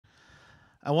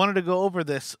I wanted to go over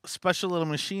this special little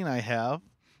machine I have.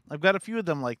 I've got a few of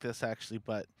them like this actually,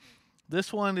 but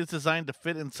this one is designed to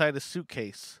fit inside a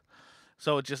suitcase.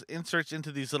 So it just inserts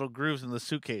into these little grooves in the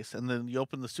suitcase, and then you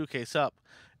open the suitcase up,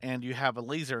 and you have a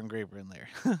laser engraver in there.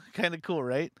 Kind of cool,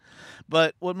 right?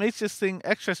 But what makes this thing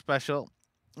extra special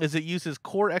is it uses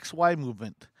COREXY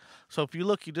movement. So if you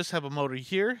look, you just have a motor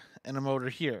here and a motor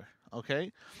here,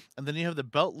 okay? And then you have the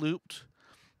belt looped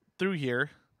through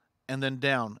here and then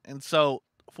down. And so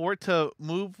for it to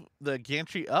move the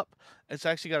gantry up, it's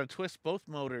actually got to twist both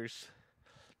motors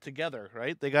together,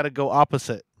 right? They got to go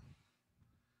opposite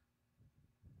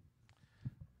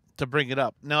to bring it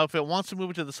up. Now, if it wants to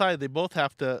move it to the side, they both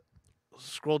have to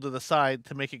scroll to the side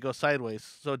to make it go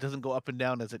sideways so it doesn't go up and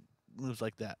down as it moves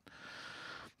like that.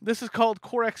 This is called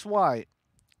COREXY,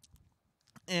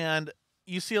 and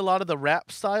you see a lot of the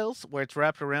wrap styles where it's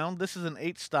wrapped around. This is an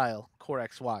H style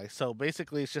COREXY, so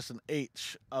basically it's just an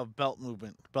H of belt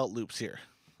movement, belt loops here.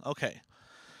 Okay,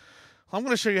 I'm going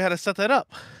to show you how to set that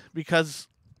up because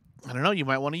I don't know, you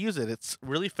might want to use it. It's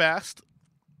really fast.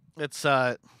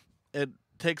 It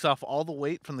takes off all the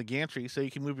weight from the gantry, so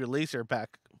you can move your laser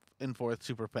back and forth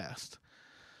super fast.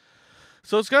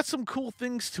 So it's got some cool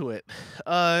things to it.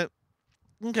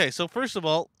 Okay, so first of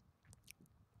all,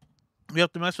 we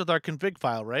have to mess with our config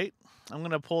file, right? I'm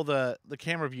going to pull the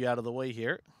camera view out of the way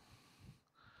here.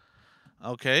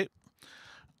 Okay,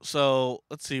 so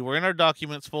let's see. We're in our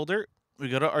documents folder. We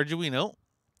go to Arduino,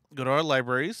 go to our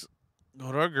libraries,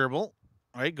 go to our GRBL,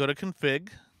 right? Go to config,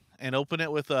 and open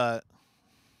it with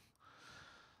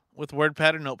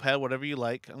WordPad or Notepad, whatever you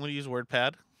like. I'm going to use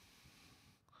WordPad.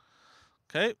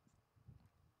 Okay.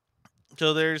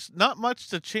 So there's not much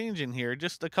to change in here,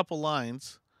 just a couple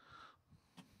lines.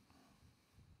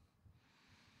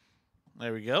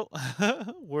 There we go.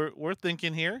 we're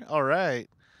thinking here. All right.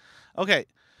 Okay.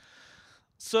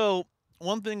 So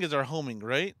one thing is our homing,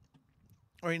 right?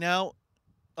 Right now,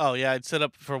 oh yeah, I'd set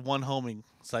up for one homing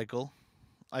cycle.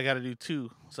 I got to do 2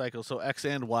 cycles, so X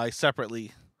and Y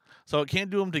separately. So it can't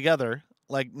do them together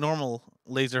like normal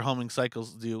laser homing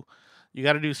cycles do. You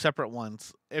got to do separate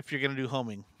ones if you're going to do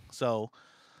homing. So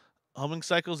homing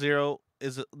cycle 0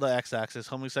 is the x-axis.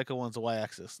 Homing cycle 1 is the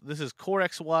y-axis. This is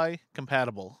COREXY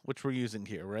compatible, which we're using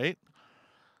here, right?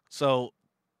 So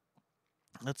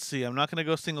let's see. I'm not going to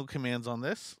go single commands on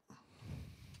this.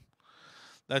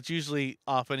 That's usually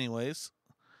off anyways.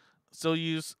 Still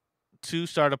use 2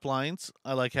 startup lines.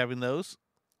 I like having those.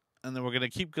 And then we're going to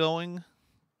keep going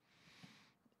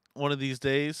one of these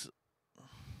days.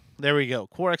 There we go.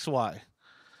 COREXY.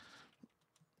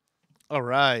 All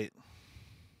right.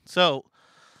 So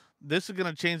this is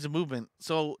going to change the movement.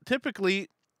 So typically,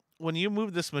 when you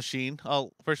move this machine,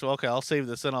 first of all, okay, I'll save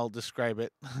this and I'll describe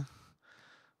it.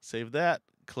 Save that.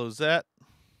 Close that.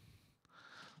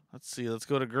 Let's see. Let's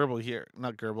go to GRBL here.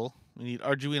 Not GRBL. We need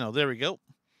Arduino. There we go.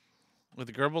 With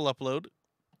the GRBL upload.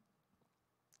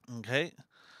 Okay.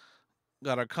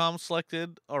 Got our COM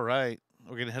selected. All right.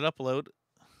 We're going to hit upload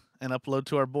and upload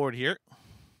to our board here.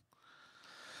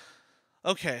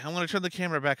 Okay. I'm going to turn the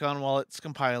camera back on while it's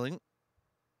compiling.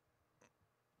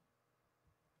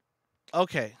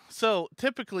 Okay. So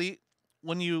typically,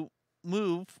 when you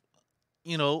move,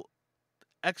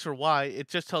 X or Y, it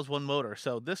just tells one motor.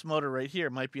 So this motor right here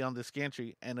might be on this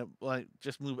gantry and it might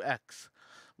just move X.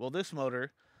 Well, this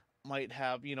motor might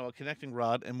have, a connecting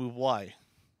rod and move Y,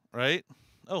 right?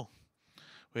 Oh,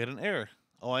 we had an error.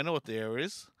 Oh, I know what the error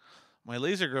is. My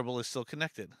laser GRBL is still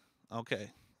connected.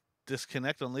 Okay.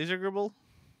 Disconnect on laser GRBL.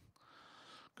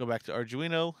 Go back to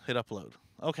Arduino, hit upload.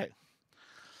 Okay.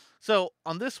 So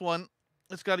on this one,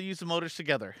 it's got to use the motors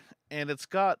together. And it's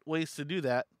got ways to do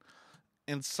that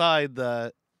inside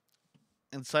the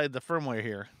firmware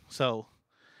here. So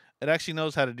it actually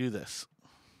knows how to do this.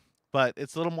 But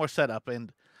it's a little more setup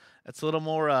and it's a little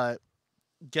more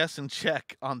guess and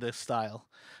check on this style.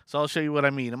 So I'll show you what I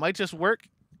mean. It might just work,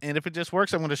 and if it just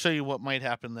works, I'm going to show you what might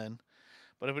happen then.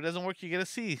 But if it doesn't work, you get to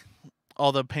see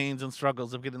all the pains and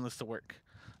struggles of getting this to work.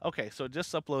 Okay, so it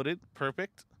just uploaded.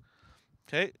 Perfect.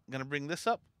 Okay, I'm going to bring this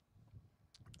up.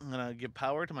 I'm going to give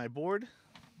power to my board.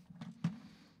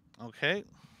 Okay.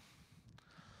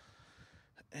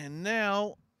 And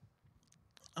now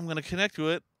I'm going to connect to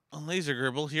it on laser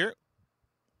GRBL here.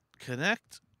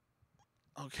 Connect.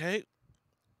 Okay.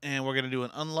 And we're going to do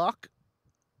an unlock.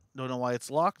 Don't know why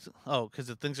it's locked. Oh, because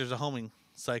it thinks there's a homing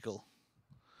cycle.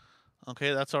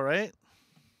 Okay, that's all right.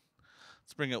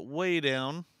 Let's bring it way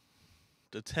down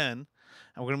to 10. And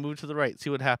we're going to move to the right.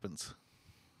 See what happens.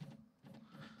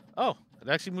 Oh, it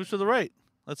actually moves to the right.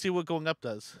 Let's see what going up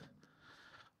does.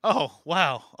 Oh,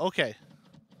 wow. Okay.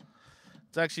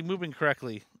 It's actually moving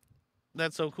correctly.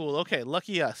 That's so cool. Okay,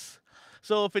 lucky us.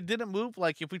 So if it didn't move,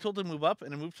 like if we told it to move up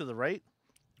and it moved to the right,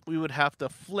 we would have to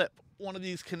flip one of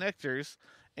these connectors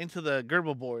into the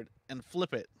GRBL board and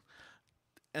flip it.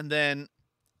 And then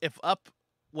if up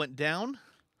went down,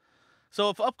 so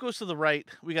if up goes to the right,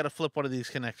 we got to flip one of these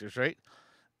connectors, right?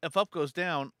 If up goes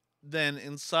down, then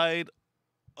inside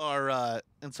our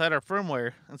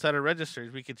firmware, inside our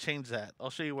registers, we could change that.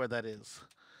 I'll show you where that is.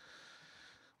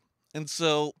 And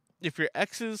so if your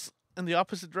X is in the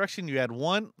opposite direction, you add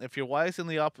 1. If your Y is in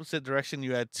the opposite direction,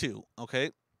 you add 2.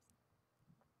 Okay.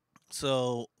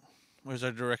 So where's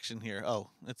our direction here? Oh,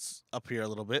 it's up here a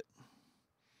little bit.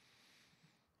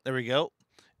 There we go.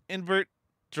 Invert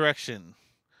direction.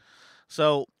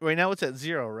 So right now it's at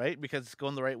 0, right? Because it's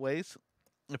going the right ways.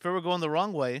 If it were going the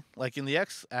wrong way, like in the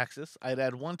X axis, I'd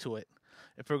add 1 to it.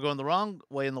 If it were going the wrong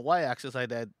way in the Y axis,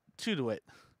 I'd add 2 to it.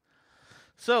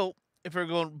 So if we're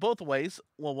going both ways,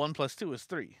 well, 1 plus 2 is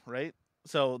 3, right?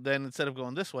 So then instead of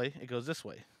going this way, it goes this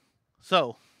way.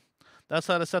 So that's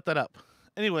how to set that up.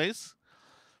 Anyways,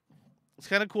 it's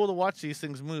kind of cool to watch these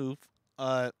things move.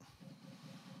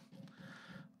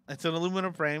 It's an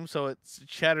aluminum frame, so it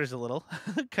shatters a little.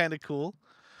 Kind of cool.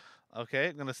 Okay,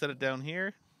 I'm going to set it down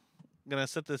here. I'm going to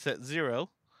set this at 0.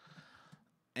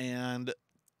 And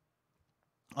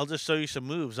I'll just show you some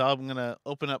moves. I'm going to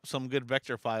open up some good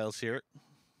vector files here.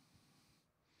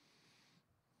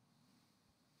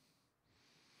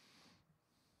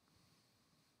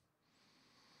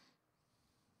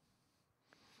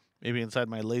 Maybe inside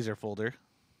my laser folder.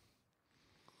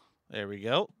 There we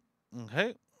go.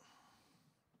 Okay.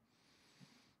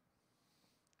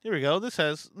 Here we go. This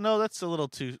has... No, that's a little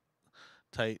too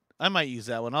tight. I might use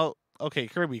that one. Okay,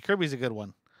 Kirby. Kirby's a good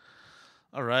one.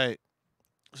 All right.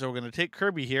 So we're going to take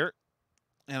Kirby here,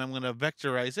 and I'm going to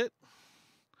vectorize it.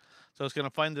 So it's going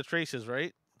to find the traces,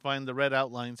 right? Find the red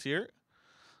outlines here.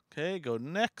 Okay, go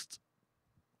next.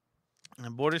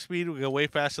 And border speed, we go way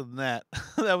faster than that.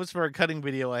 That was for a cutting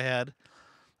video I had.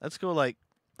 Let's go like,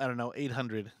 I don't know,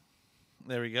 800.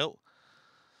 There we go.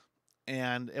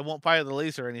 And it won't fire the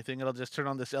laser or anything. It'll just turn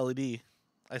on this LED.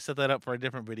 I set that up for a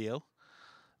different video.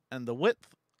 And the width,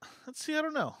 let's see, I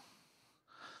don't know.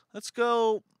 Let's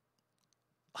go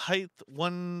height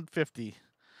 150.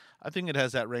 I think it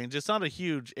has that range. It's not a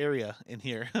huge area in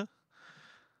here.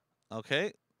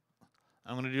 Okay.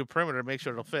 I'm going to do a perimeter, make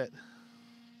sure it'll fit.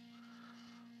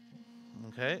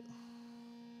 Okay.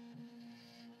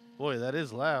 Boy, that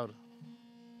is loud.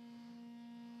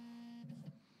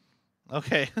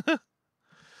 Okay.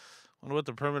 Wonder what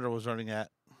the perimeter was running at.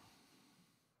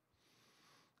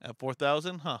 At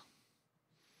 4,000? Huh.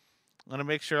 I'm going to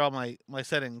make sure all my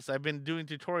settings. I've been doing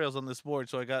tutorials on this board,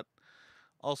 so I got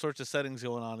all sorts of settings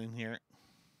going on in here.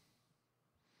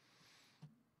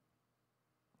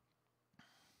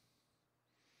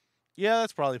 Yeah,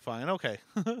 that's probably fine. Okay.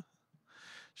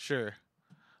 Sure.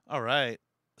 All right.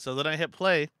 So then I hit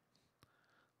play.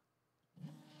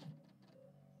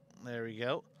 There we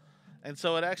go. And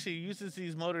so it actually uses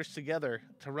these motors together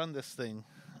to run this thing.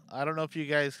 I don't know if you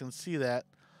guys can see that,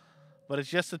 but it's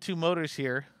just the two motors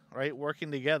here, right,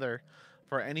 working together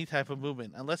for any type of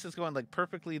movement. Unless it's going like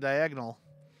perfectly diagonal,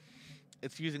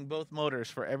 it's using both motors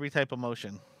for every type of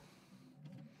motion.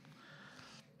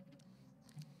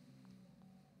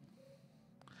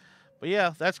 But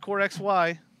yeah, that's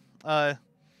COREXY.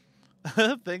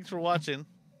 Thanks for watching.